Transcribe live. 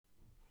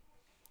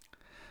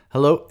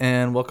Hello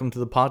and welcome to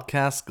the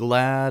podcast.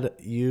 Glad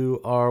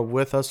you are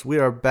with us. We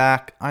are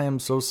back. I am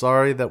so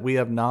sorry that we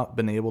have not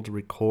been able to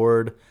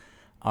record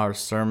our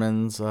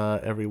sermons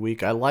every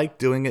week. I like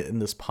doing it in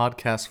this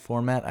podcast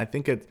format. I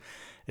think it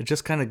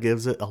just kind of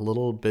gives it a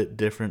little bit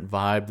different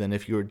vibe than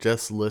if you were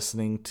just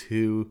listening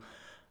to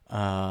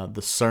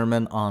the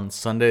sermon on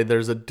Sunday.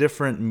 There's a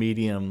different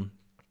medium.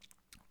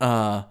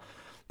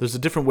 There's a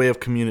different way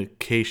of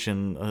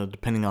communication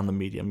depending on the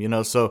medium,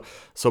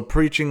 So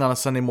preaching on a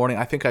Sunday morning,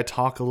 I think I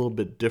talk a little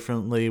bit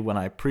differently when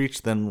I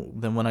preach than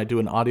when I do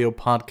an audio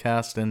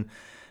podcast, and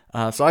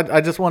so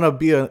I just want to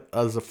be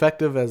as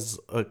effective as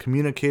a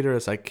communicator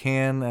as I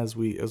can as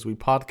we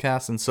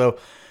podcast. And so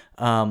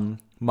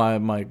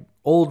my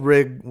old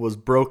rig was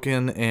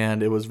broken,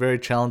 and it was very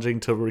challenging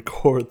to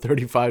record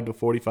 35 to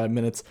 45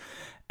 minutes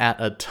at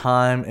a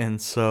time,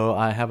 and so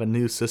I have a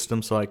new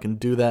system so I can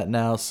do that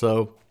now.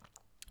 So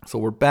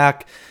we're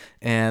back,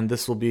 and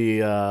this will be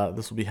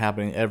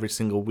happening every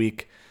single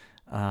week.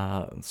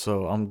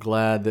 So I'm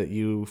glad that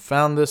you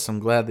found this. I'm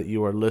glad that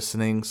you are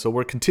listening. So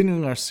we're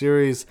continuing our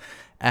series,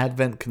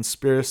 Advent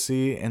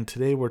Conspiracy, and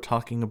today we're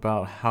talking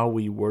about how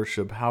we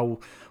worship,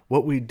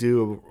 what we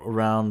do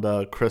around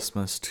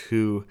Christmas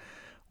to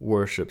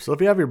worship. So if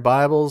you have your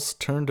Bibles,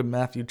 turn to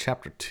Matthew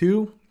chapter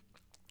 2,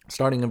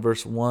 starting in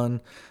verse 1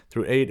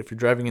 through 8. If you're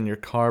driving in your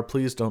car,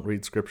 please don't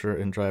read scripture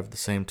and drive at the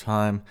same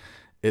time.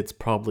 It's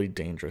probably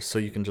dangerous, so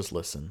you can just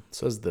listen. It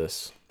says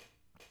this: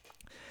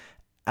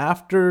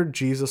 After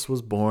Jesus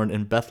was born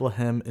in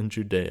Bethlehem in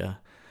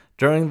Judea,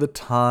 during the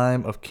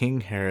time of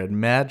King Herod,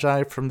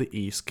 Magi from the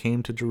east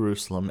came to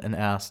Jerusalem and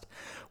asked,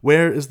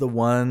 "Where is the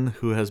one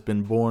who has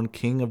been born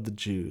King of the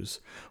Jews?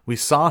 We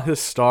saw his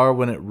star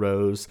when it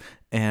rose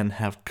and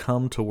have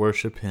come to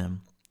worship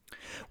him."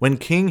 When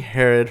King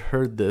Herod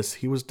heard this,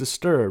 he was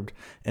disturbed,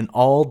 and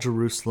all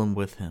Jerusalem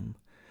with him.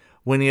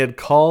 When he had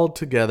called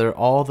together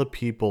all the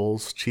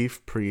people's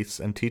chief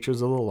priests and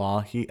teachers of the law,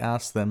 he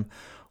asked them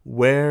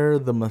where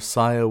the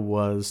Messiah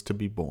was to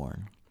be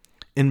born.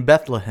 "In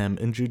Bethlehem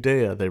in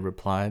Judea," they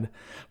replied,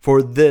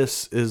 "for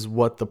this is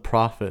what the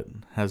prophet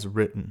has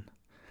written.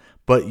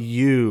 But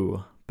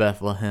you,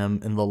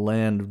 Bethlehem, in the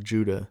land of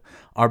Judah,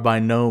 are by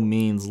no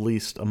means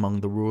least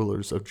among the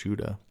rulers of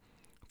Judah.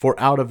 For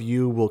out of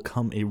you will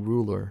come a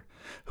ruler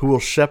who will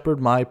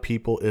shepherd my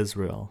people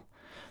Israel."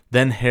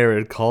 Then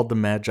Herod called the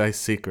Magi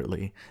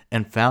secretly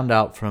and found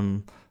out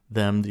from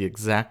them the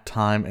exact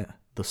time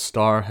the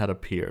star had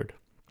appeared.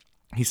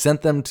 He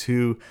sent them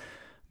to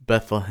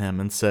Bethlehem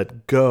and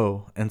said,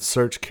 "Go and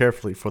search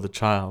carefully for the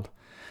child.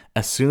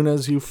 As soon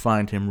as you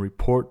find him,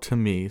 report to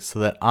me so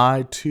that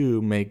I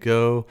too may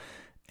go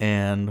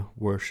and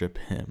worship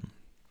him."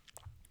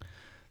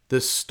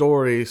 This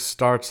story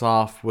starts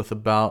off with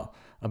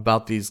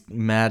about these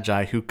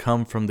Magi who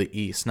come from the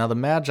east. Now the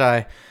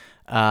Magi,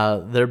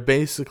 they're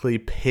basically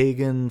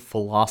pagan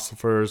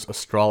philosophers,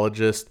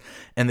 astrologists,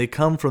 and they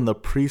come from the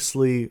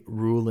priestly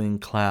ruling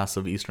class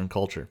of Eastern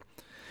culture.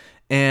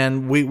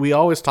 And we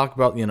always talk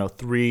about,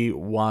 three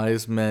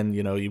wise men.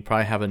 You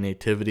probably have a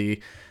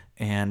nativity,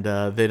 and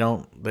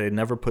they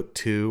never put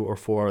 2 or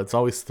 4. It's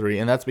always 3,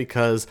 and that's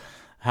because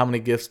how many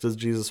gifts does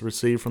Jesus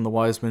receive from the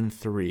wise men?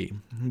 3.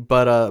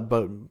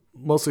 But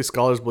mostly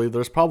scholars believe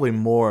there's probably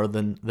more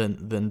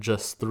than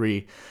just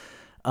 3.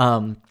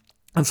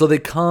 And so they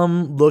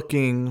come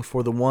looking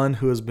for the one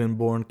who has been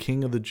born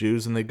King of the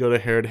Jews, and they go to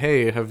Herod.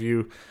 "Hey, have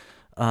you?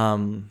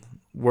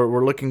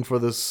 We're looking for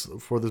this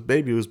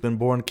baby who's been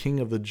born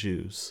King of the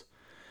Jews."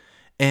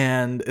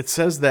 And it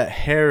says that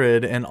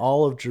Herod and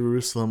all of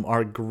Jerusalem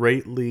are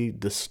greatly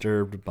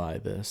disturbed by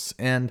this.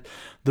 And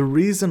the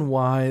reason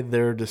why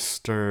they're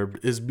disturbed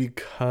is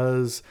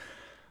because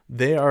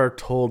they are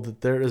told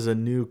that there is a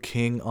new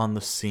king on the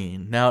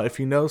scene. Now,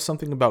 if you know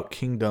something about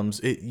kingdoms,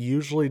 it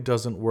usually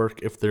doesn't work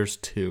if there's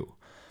 2.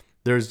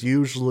 There's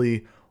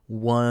usually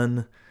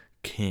one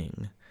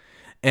king.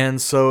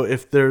 And so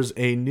if there's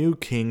a new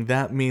king,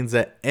 that means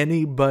that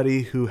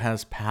anybody who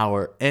has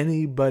power,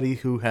 anybody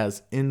who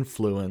has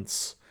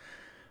influence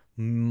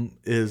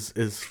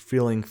is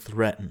feeling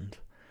threatened.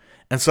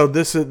 And so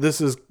this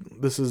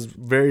is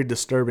very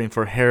disturbing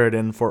for Herod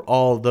and for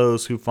all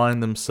those who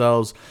find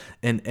themselves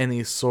in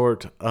any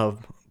sort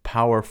of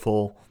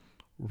powerful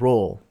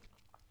role.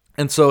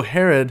 And so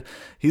Herod,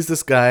 he's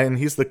this guy, and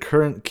he's the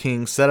current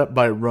king set up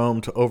by Rome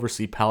to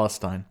oversee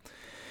Palestine.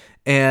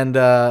 And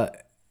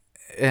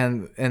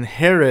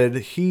Herod,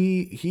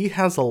 he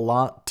has a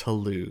lot to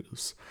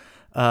lose.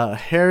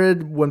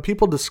 Herod, when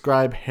people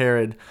describe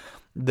Herod,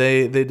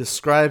 they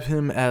describe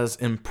him as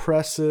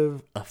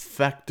impressive,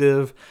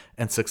 effective,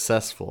 and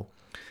successful.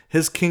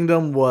 His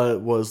kingdom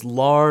was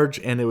large,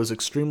 and it was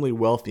extremely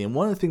wealthy. And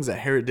one of the things that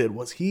Herod did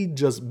was he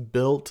just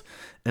built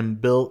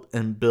and built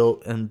and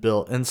built and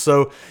built. And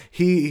so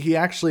he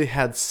actually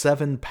had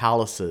 7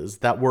 palaces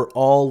that were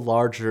all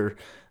larger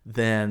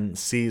than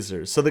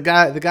Caesar's. So the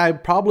guy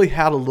probably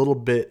had a little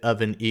bit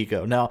of an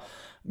ego. Now,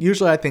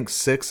 usually I think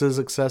 6 is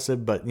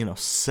excessive, but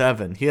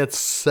 7. He had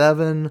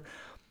 7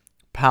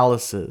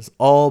 palaces,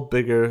 all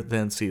bigger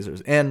than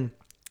Caesar's. And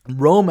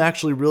Rome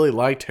actually really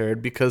liked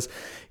Herod because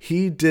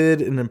he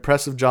did an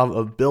impressive job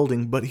of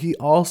building, but he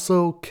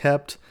also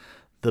kept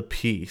the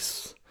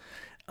peace.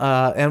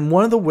 And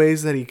one of the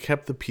ways that he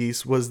kept the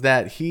peace was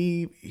that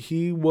he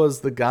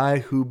was the guy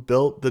who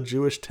built the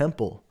Jewish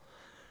temple.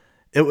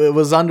 It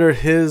was under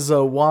his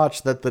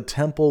watch that the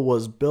temple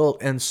was built,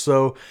 and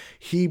so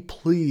he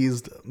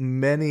pleased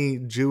many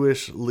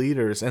Jewish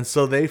leaders, and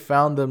so they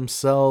found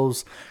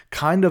themselves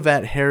kind of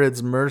at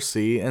Herod's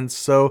mercy. And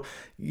so,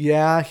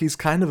 yeah, he's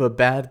kind of a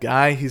bad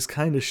guy, he's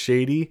kind of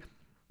shady,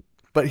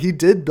 but he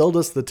did build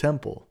us the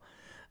temple.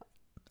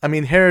 I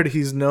mean, Herod,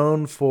 he's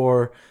known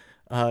for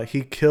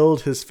he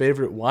killed his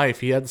favorite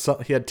wife. He had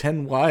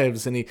 10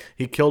 wives, and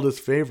he killed his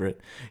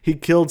favorite. He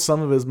killed some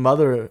of his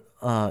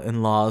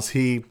mother-in-laws.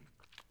 He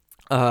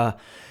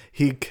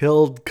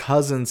killed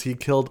cousins. He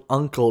killed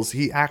uncles.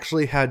 He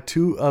actually had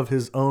 2 of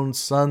his own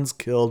sons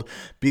killed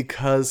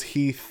because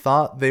he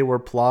thought they were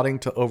plotting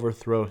to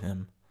overthrow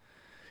him.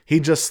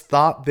 He just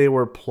thought they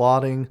were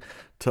plotting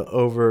to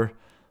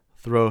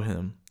overthrow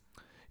him.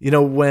 You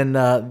know, when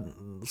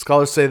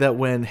scholars say that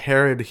when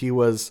Herod, he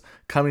was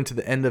coming to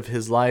the end of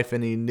his life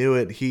and he knew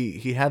it,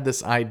 he had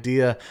this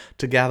idea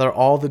to gather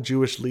all the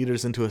Jewish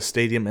leaders into a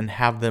stadium and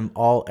have them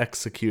all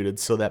executed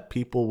so that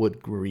people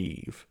would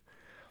grieve.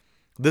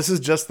 This is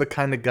just the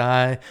kind of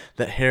guy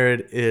that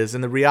Herod is.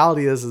 And the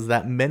reality is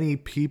that many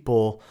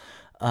people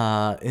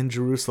in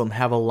Jerusalem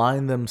have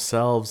aligned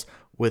themselves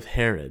with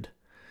Herod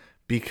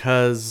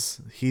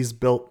because he's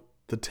built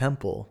the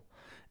temple.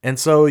 And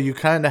so you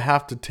kind of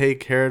have to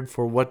take Herod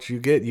for what you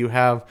get. You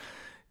have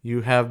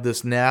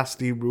this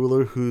nasty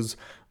ruler who's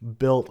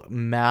built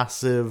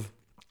massive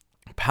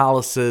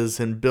palaces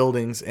and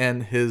buildings,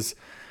 and his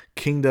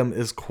kingdom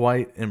is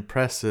quite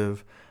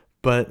impressive,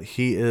 but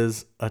he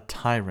is a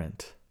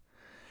tyrant.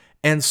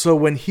 And so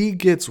when he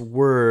gets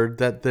word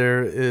that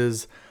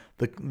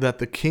that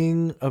the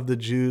King of the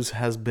Jews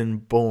has been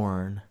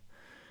born,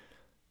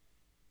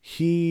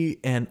 he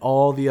and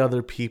all the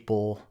other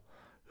people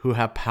who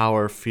have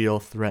power feel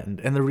threatened.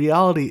 And the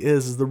reality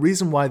is the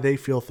reason why they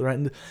feel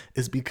threatened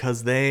is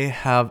because they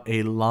have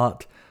a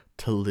lot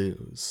to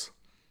lose.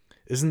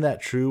 Isn't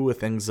that true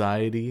with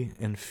anxiety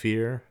and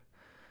fear?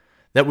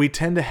 That we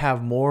tend to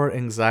have more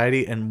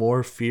anxiety and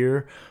more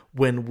fear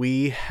when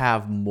we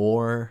have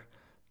more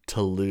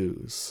to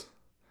lose.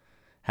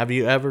 Have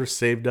you ever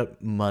saved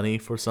up money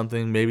for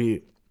something?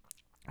 Maybe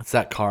it's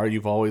that car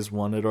you've always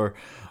wanted,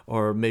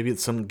 or maybe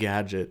it's some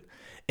gadget.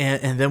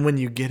 And then when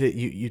you get it,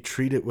 you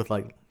treat it with,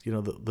 like, you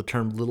know, the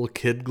term little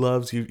kid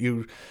gloves.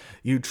 You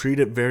treat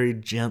it very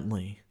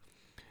gently,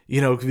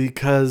 you know,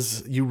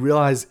 because you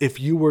realize if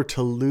you were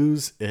to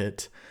lose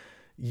it,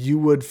 you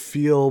would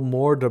feel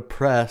more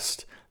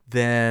depressed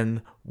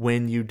than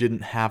when you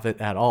didn't have it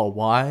at all.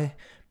 Why?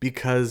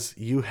 Because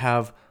you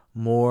have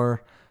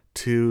more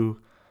to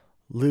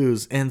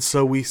lose. And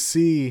so we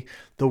see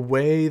the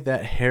way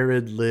that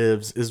Herod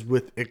lives is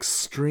with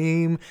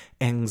extreme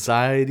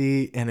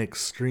anxiety and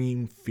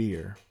extreme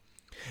fear.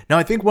 Now,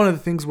 I think one of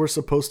the things we're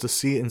supposed to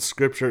see in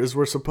Scripture is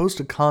we're supposed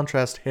to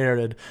contrast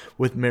Herod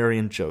with Mary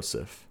and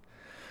Joseph.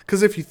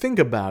 Because if you think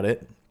about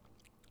it,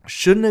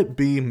 shouldn't it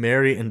be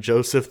Mary and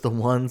Joseph the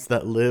ones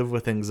that live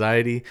with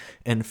anxiety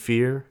and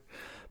fear?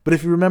 But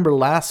if you remember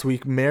last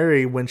week,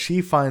 Mary, when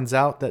she finds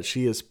out that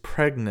she is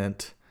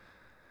pregnant,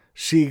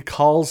 she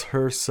calls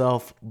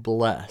herself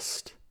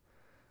blessed.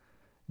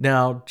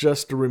 Now,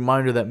 just a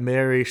reminder that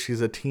Mary,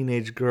 she's a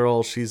teenage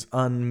girl, she's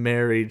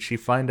unmarried, she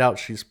finds out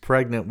she's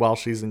pregnant while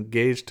she's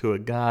engaged to a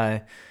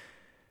guy,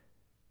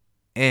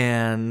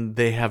 and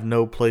they have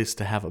no place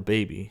to have a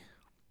baby.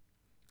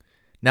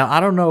 Now, I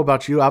don't know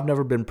about you, I've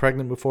never been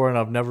pregnant before, and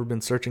I've never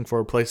been searching for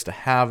a place to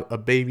have a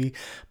baby,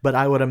 but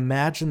I would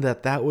imagine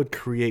that would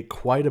create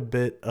quite a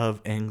bit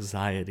of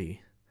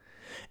anxiety.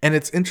 And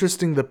it's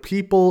interesting, the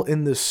people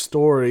in this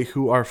story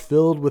who are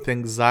filled with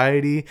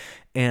anxiety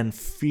and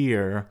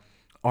fear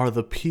are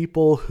the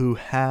people who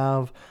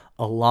have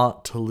a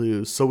lot to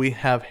lose. So we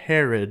have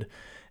Herod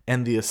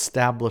and the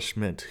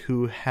establishment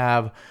who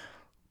have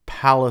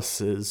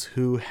palaces,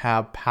 who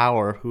have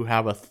power, who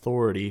have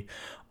authority,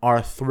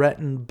 are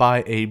threatened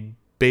by a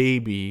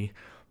baby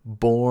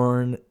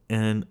born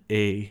in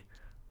a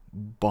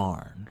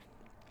barn.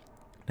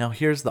 Now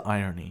here's the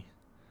irony,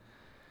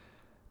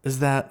 is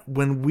that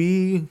when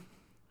we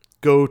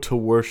go to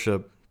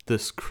worship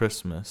this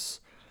Christmas,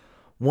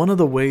 one of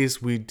the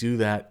ways we do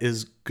that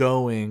is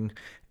going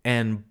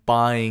and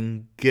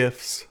buying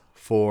gifts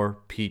for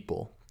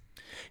people.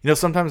 You know,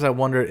 sometimes I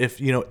wonder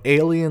if,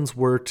 aliens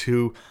were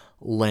to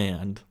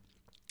land.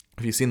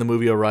 Have you seen the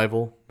movie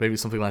Arrival? Maybe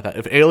something like that.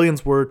 If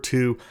aliens were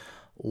to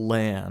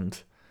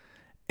land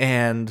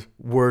and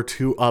were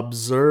to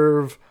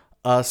observe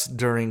us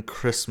during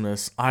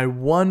Christmas, I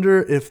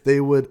wonder if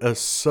they would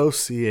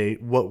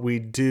associate what we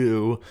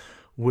do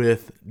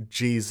with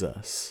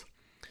Jesus.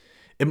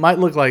 It might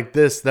look like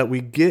this, that we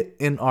get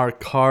in our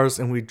cars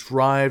and we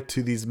drive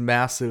to these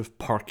massive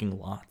parking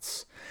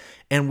lots.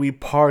 And we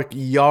park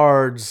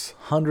yards,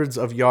 hundreds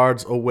of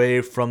yards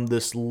away from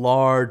this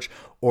large,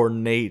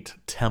 ornate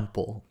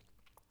temple.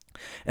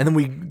 And then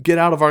we get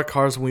out of our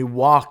cars and we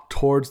walk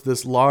towards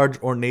this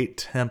large ornate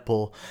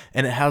temple,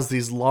 and it has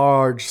these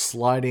large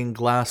sliding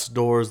glass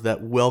doors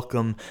that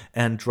welcome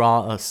and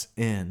draw us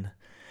in.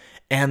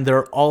 And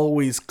they're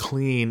always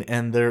clean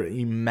and they're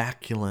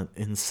immaculate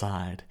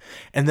inside.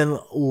 And then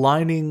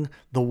lining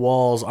the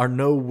walls are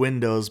no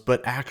windows,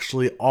 but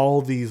actually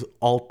all these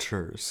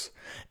altars.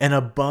 And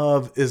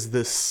above is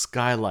this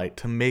skylight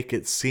to make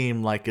it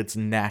seem like it's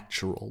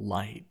natural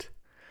light.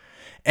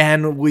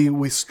 And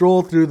we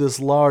stroll through this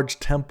large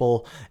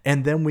temple,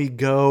 and then we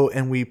go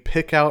and we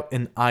pick out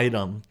an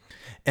item,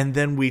 and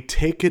then we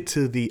take it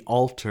to the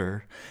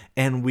altar,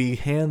 and we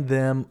hand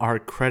them our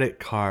credit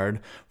card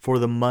for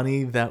the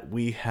money that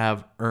we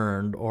have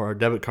earned, or our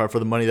debit card for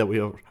the money that we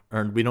have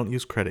earned. We don't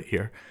use credit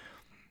here.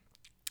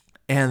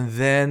 And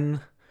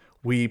then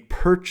we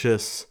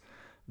purchase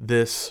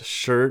this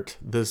shirt,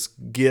 this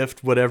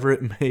gift, whatever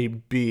it may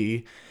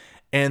be.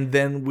 And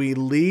then we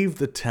leave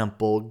the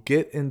temple,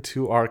 get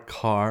into our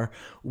car,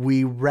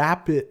 we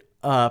wrap it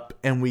up,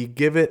 and we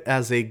give it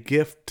as a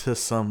gift to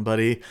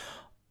somebody,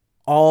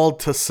 all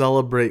to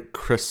celebrate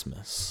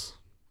Christmas.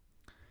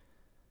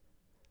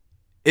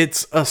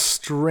 It's a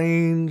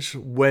strange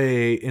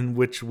way in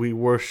which we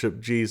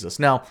worship Jesus.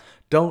 Now,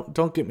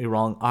 don't get me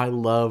wrong. I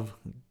love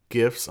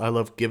gifts. I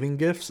love giving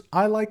gifts.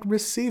 I like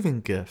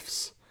receiving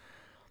gifts.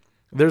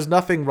 There's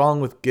nothing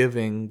wrong with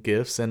giving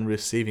gifts and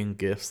receiving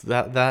gifts.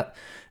 That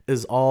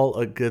is all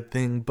a good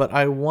thing. But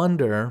I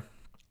wonder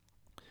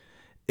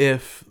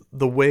if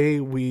the way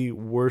we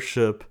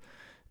worship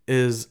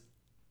is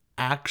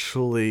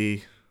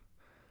actually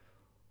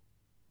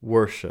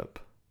worship,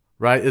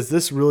 right? Is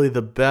this really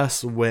the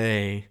best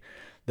way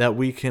that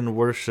we can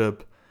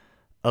worship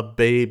a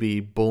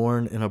baby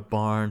born in a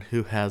barn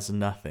who has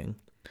nothing?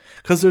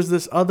 Because there's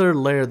this other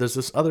layer, there's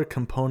this other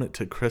component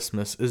to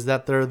Christmas, is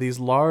that there are these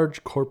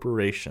large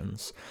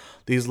corporations,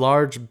 these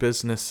large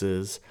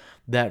businesses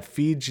that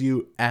feed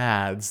you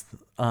ads,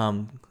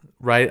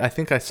 right? I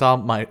think I saw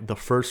the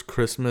first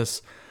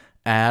Christmas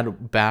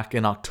ad back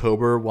in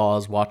October while I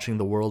was watching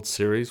the World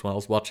Series, while I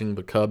was watching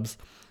the Cubs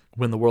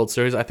win the World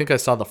Series. I think I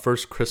saw the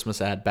first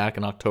Christmas ad back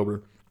in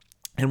October.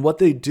 And what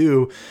they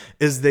do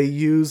is they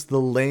use the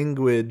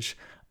language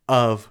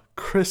of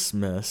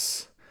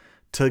Christmas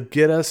to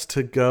get us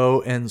to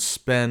go and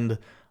spend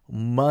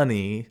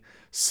money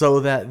so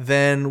that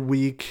then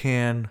we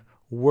can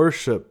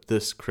worship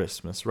this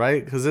Christmas,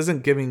 right? Because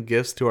isn't giving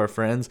gifts to our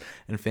friends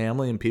and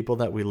family and people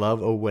that we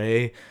love a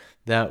way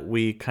that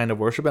we kind of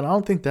worship? And I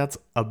don't think that's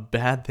a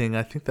bad thing.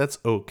 I think that's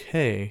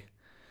okay.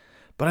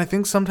 But I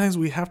think sometimes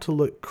we have to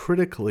look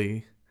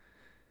critically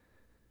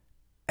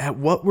at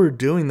what we're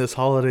doing this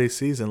holiday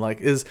season.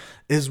 Like, is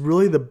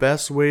really the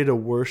best way to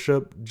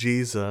worship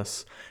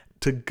Jesus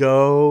to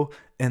go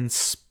and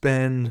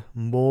spend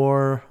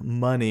more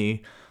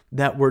money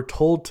that we're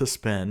told to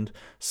spend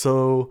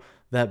so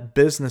that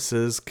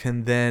businesses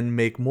can then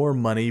make more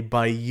money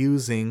by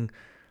using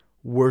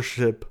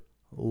worship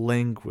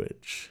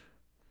language?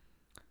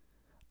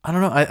 I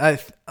don't know.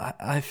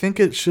 I think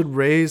it should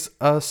raise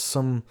us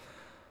some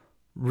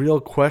real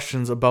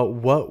questions about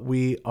what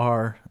we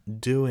are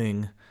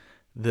doing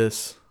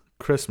this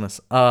Christmas.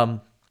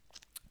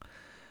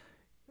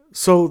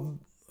 So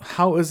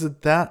how is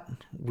it that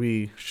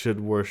we should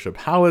worship?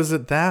 How is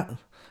it that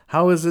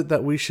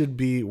we should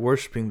be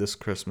worshiping this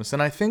Christmas?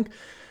 And I think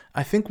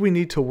we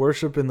need to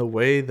worship in the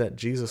way that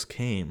Jesus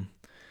came.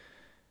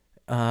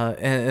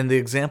 And the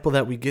example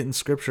that we get in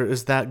Scripture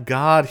is that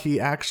God, He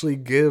actually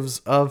gives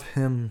of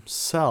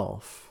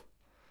Himself.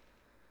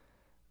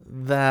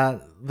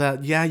 That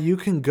yeah, you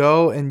can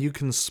go and you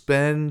can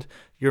spend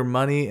your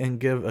money and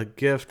give a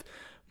gift,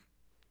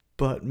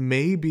 but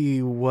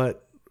maybe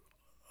what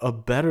a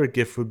better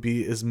gift would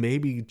be is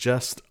maybe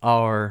just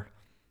our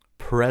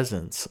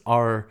presence,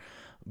 our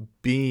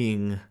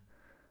being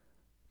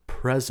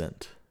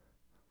present.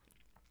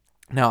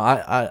 Now,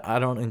 I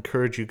don't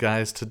encourage you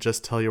guys to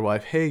just tell your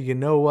wife, hey, you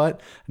know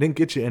what? I didn't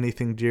get you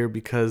anything, dear,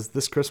 because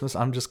this Christmas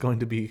I'm just going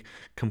to be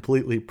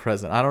completely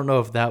present. I don't know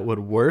if that would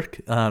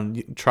work.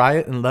 Try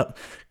it and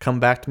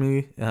come back to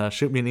me.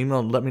 Shoot me an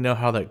email and let me know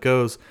how that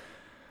goes.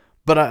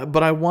 But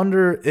I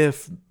wonder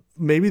if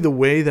maybe the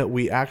way that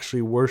we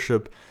actually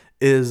worship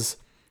is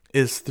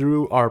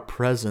through our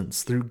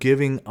presence, through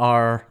giving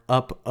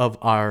up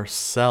of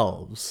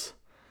ourselves.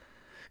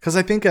 Because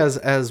I think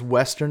as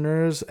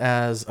Westerners,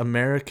 as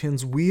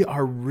Americans, we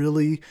are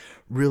really,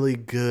 really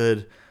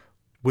good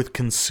with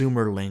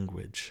consumer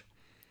language,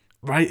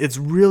 right? It's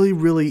really,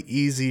 really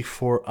easy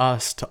for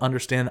us to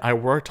understand, I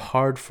worked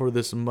hard for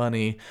this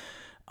money,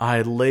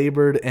 I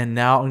labored, and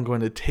now I'm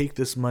going to take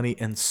this money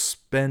and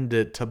spend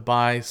it to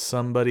buy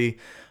somebody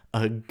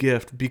a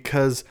gift,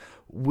 because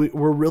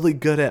we're really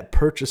good at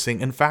purchasing.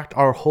 In fact,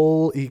 our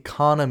whole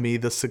economy,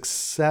 the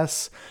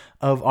success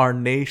of our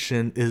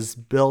nation is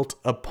built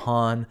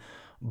upon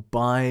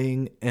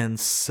buying and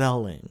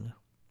selling.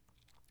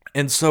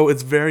 And so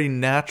it's very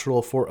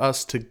natural for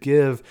us to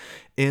give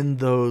in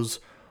those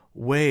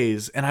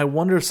ways. And I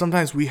wonder if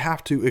sometimes we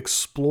have to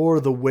explore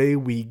the way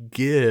we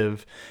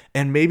give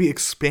and maybe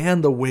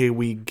expand the way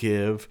we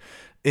give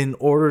in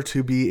order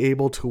to be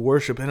able to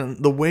worship.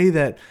 And the way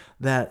that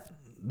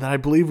I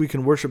believe we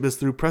can worship is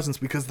through presence,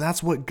 because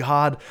that's what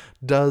God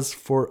does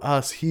for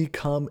us. He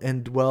come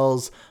and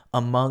dwells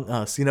among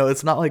us.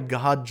 It's not like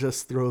God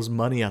just throws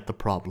money at the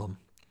problem.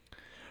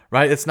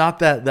 Right? It's not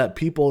that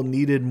people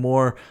needed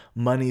more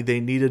money,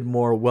 they needed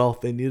more wealth,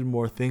 they needed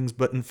more things,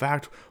 but in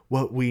fact,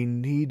 what we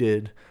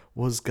needed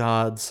was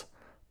God's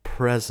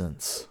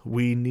presence.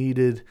 We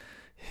needed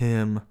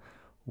Him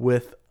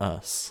with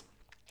us.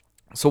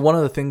 So one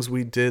of the things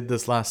we did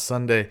this last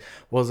Sunday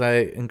was I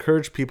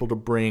encouraged people to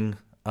bring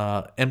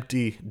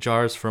empty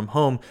jars from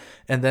home,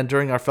 and then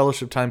during our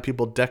fellowship time,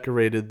 people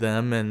decorated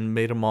them and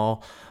made them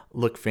all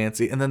look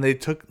fancy, and then they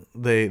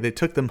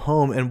took them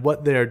home, and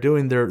what they are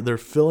doing, they're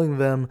filling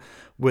them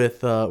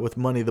with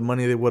money, the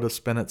money they would have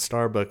spent at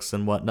Starbucks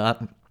and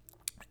whatnot.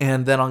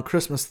 And then on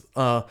Christmas,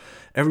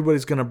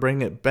 everybody's going to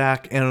bring it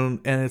back, and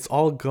it's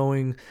all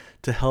going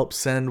to help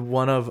send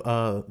one of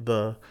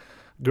the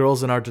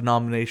girls in our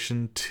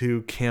denomination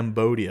to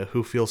Cambodia,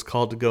 who feels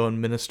called to go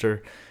and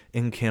minister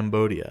in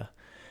Cambodia.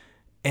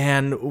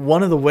 And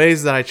one of the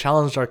ways that I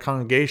challenged our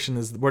congregation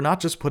is we're not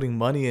just putting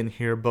money in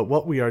here, but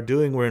what we are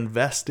doing, we're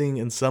investing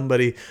in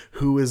somebody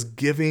who is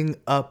giving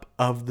up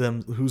of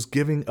them, who's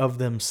giving of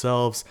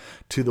themselves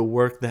to the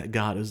work that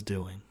God is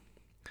doing.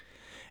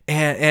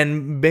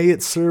 And may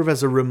it serve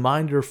as a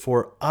reminder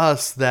for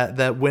us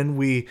that when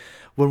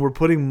we're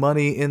putting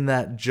money in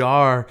that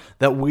jar,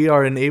 that we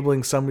are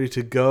enabling somebody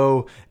to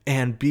go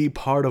and be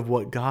part of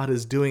what God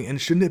is doing. And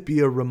shouldn't it be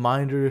a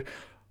reminder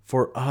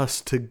for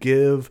us to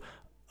give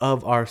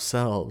of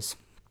ourselves?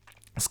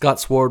 Scott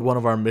Sward, one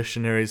of our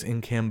missionaries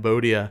in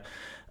Cambodia,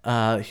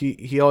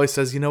 he always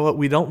says, you know what,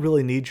 we don't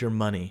really need your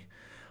money.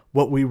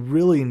 What we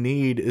really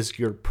need is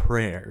your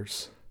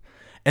prayers.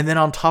 And then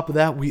on top of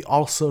that, we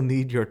also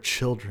need your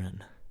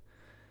children.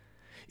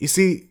 You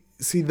see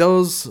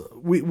those,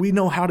 we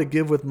know how to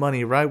give with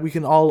money, right? We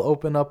can all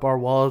open up our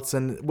wallets,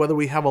 and whether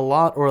we have a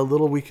lot or a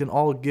little, we can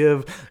all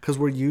give because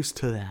we're used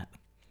to that.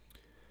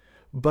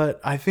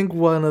 But I think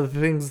one of the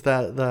things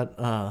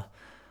that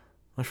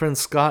my friend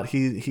Scott,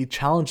 he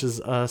challenges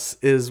us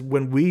is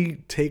when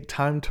we take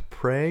time to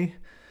pray,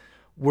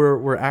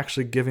 we're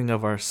actually giving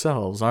of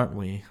ourselves, aren't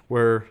we?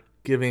 We're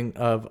giving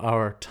of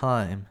our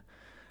time.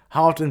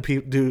 How often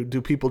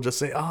do people just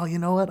say, oh, you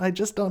know what? I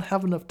just don't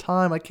have enough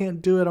time. I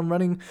can't do it. I'm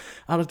running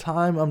out of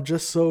time. I'm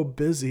just so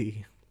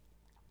busy.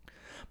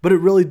 But it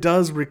really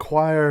does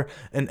require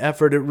an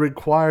effort. It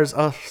requires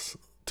us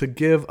to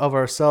give of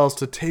ourselves,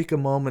 to take a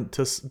moment,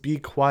 to be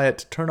quiet,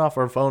 to turn off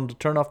our phone, to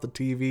turn off the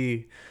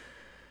TV,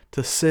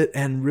 to sit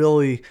and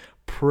really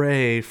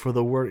pray for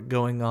the work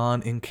going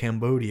on in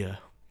Cambodia.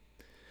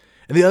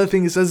 And the other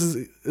thing he says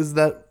is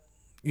that,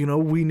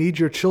 we need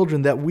your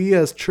children, that we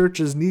as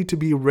churches need to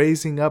be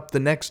raising up the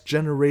next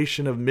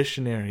generation of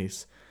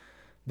missionaries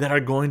that are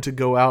going to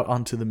go out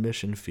onto the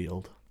mission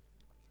field.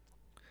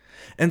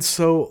 And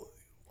so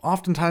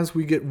oftentimes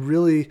we get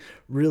really,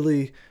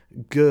 really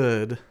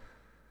good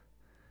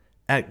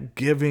at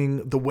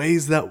giving the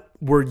ways that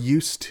we're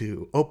used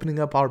to, opening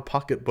up our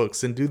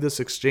pocketbooks and do this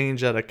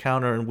exchange at a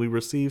counter and we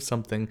receive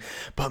something.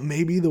 But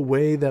maybe the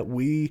way that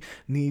we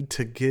need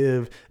to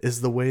give is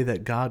the way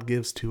that God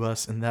gives to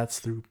us, and that's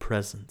through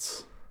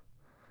presence.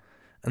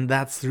 And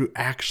that's through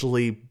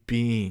actually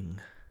being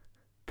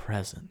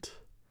present.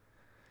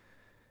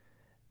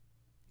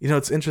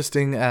 It's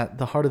interesting, at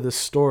the heart of this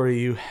story,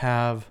 you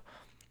have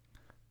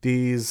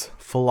these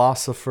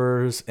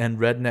philosophers and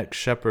redneck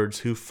shepherds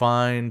who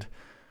find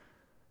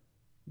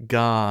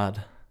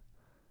God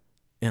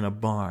in a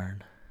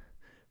barn.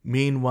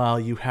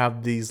 Meanwhile, you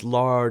have these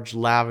large,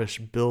 lavish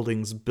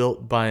buildings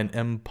built by an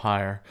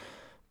empire,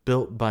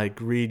 built by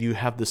greed. You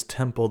have this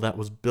temple that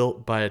was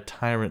built by a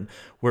tyrant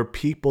where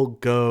people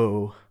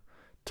go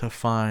to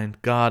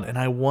find God. And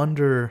I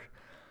wonder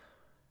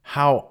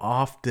how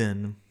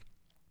often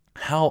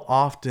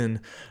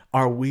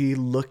are we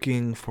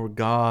looking for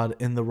God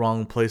in the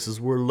wrong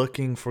places? We're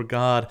looking for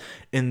God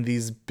in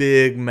these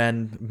big,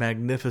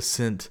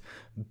 magnificent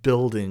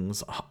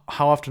buildings.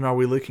 How often are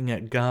we looking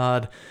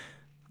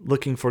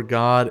for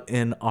God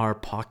in our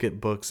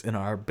pocketbooks, in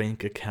our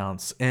bank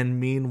accounts? And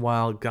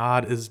meanwhile,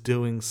 God is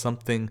doing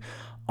something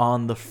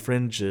on the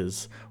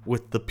fringes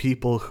with the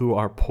people who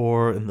are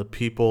poor and the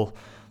people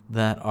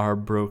that are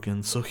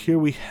broken. So here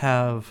we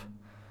have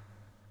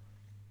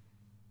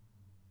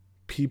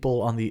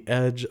people on the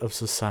edge of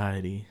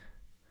society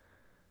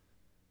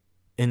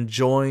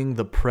enjoying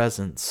the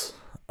presence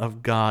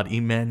of God,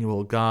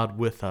 Emmanuel, God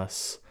with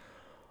us,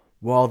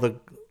 while the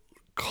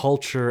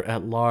culture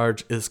at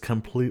large is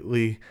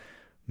completely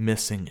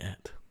missing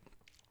it.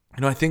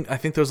 I think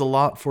there's a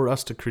lot for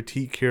us to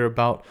critique here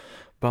about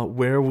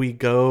where we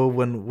go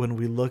when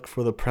we look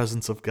for the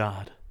presence of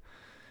God.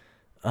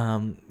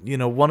 It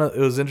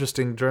was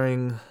interesting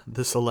during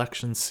this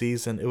election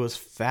season. It was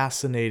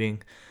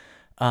fascinating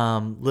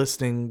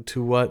listening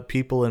to what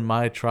people in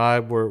my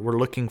tribe were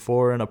looking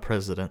for in a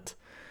president.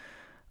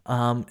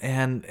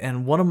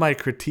 And one of my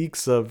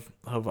critiques of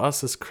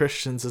us as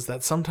Christians is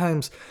that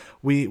sometimes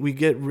we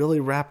get really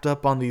wrapped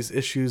up on these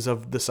issues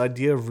of this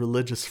idea of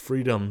religious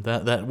freedom,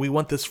 that we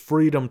want this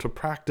freedom to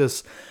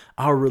practice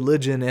our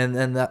religion,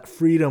 and that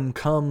freedom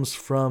comes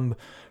from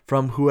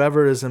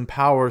whoever is in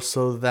power,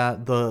 so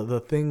that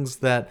the things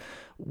that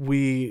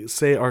we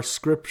say are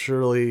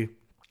scripturally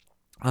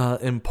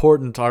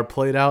important are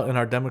played out in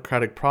our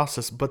democratic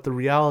process. But the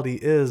reality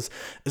is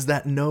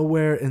that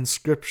nowhere in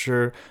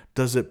Scripture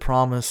does it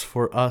promise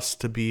for us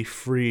to be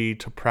free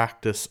to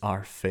practice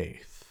our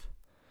faith.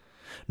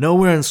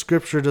 Nowhere in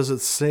Scripture does it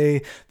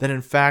say that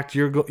in fact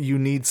you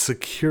need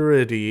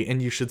security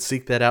and you should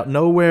seek that out.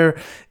 Nowhere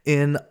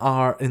in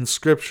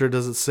Scripture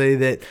does it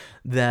say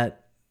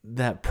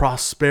that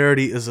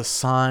prosperity is a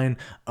sign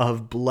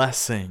of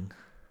blessing.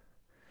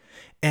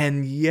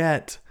 And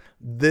yet,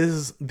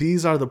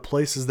 these are the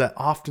places that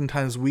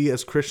oftentimes we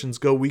as Christians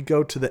go. We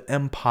go to the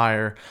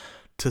empire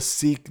to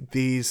seek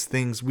these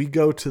things. We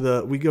go to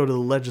the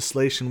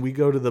legislation. We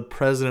go to the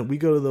president. We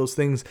go to those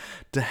things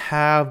to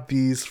have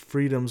these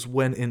freedoms,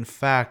 when in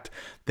fact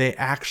they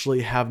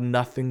actually have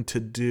nothing to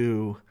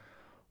do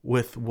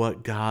with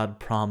what God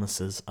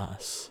promises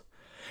us.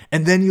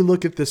 And then you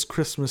look at this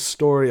Christmas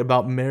story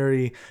about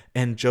Mary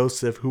and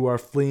Joseph, who are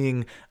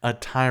fleeing a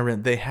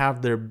tyrant. They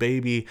have their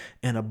baby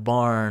in a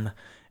barn.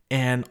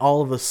 And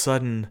all of a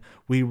sudden,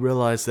 we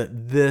realize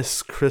that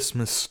this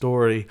Christmas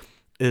story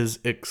is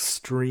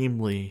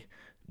extremely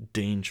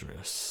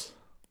dangerous.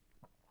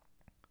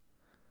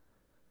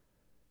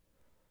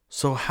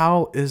 So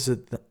how is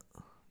it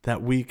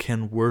that we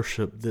can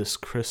worship this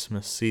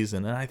Christmas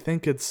season? And I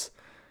think it's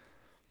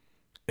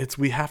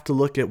we have to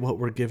look at what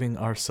we're giving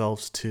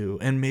ourselves to,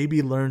 and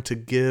maybe learn to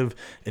give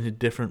in a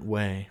different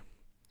way.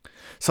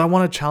 So I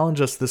want to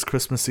challenge us this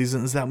Christmas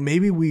season is that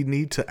maybe we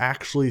need to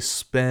actually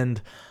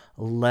spend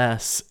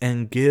less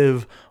and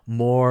give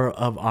more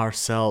of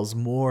ourselves,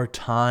 more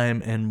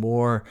time and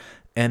more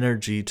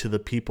energy to the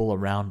people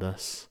around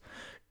us.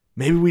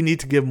 Maybe we need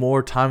to give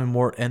more time and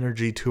more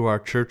energy to our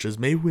churches.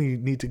 Maybe we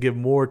need to give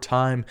more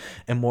time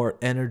and more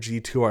energy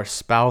to our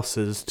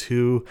spouses,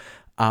 to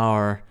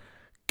our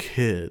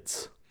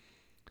kids.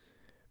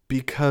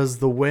 Because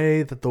the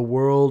way that the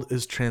world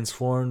is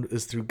transformed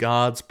is through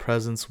God's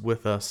presence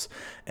with us.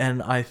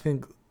 And I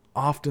think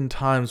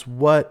oftentimes,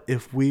 what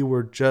if we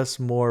were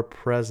just more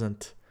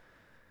present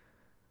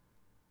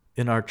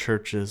in our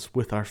churches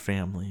with our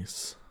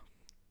families?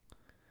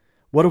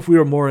 What if we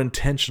were more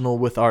intentional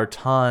with our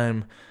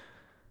time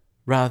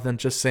rather than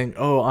just saying,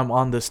 oh, I'm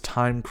on this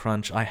time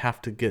crunch, I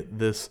have to get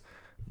this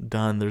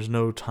done. There's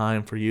no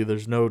time for you.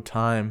 There's no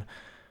time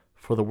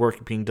for the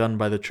work being done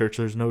by the church.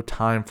 There's no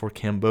time for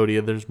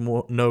Cambodia. There's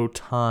no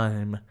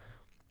time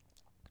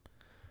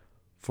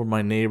for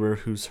my neighbor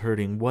who's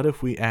hurting. What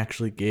if we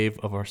actually gave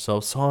of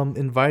ourselves? So I'm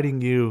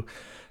inviting you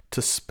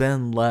to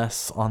spend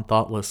less on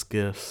thoughtless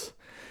gifts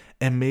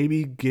and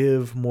maybe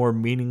give more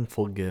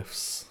meaningful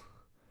gifts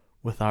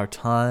with our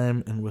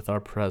time and with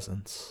our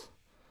presence.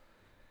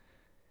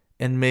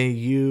 And may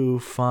you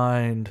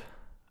find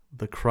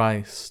the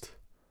Christ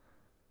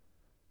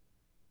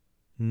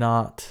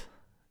not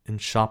in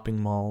shopping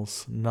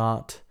malls,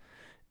 not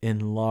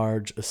in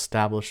large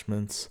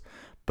establishments,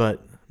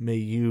 but may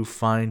you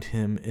find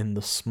him in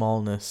the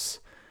smallness,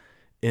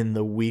 in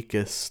the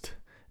weakest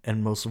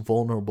and most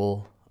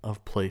vulnerable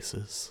of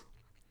places.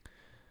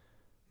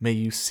 May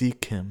you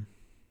seek him,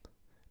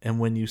 and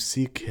when you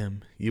seek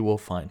him, you will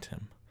find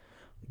him.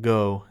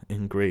 Go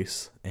in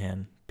grace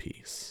and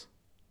peace.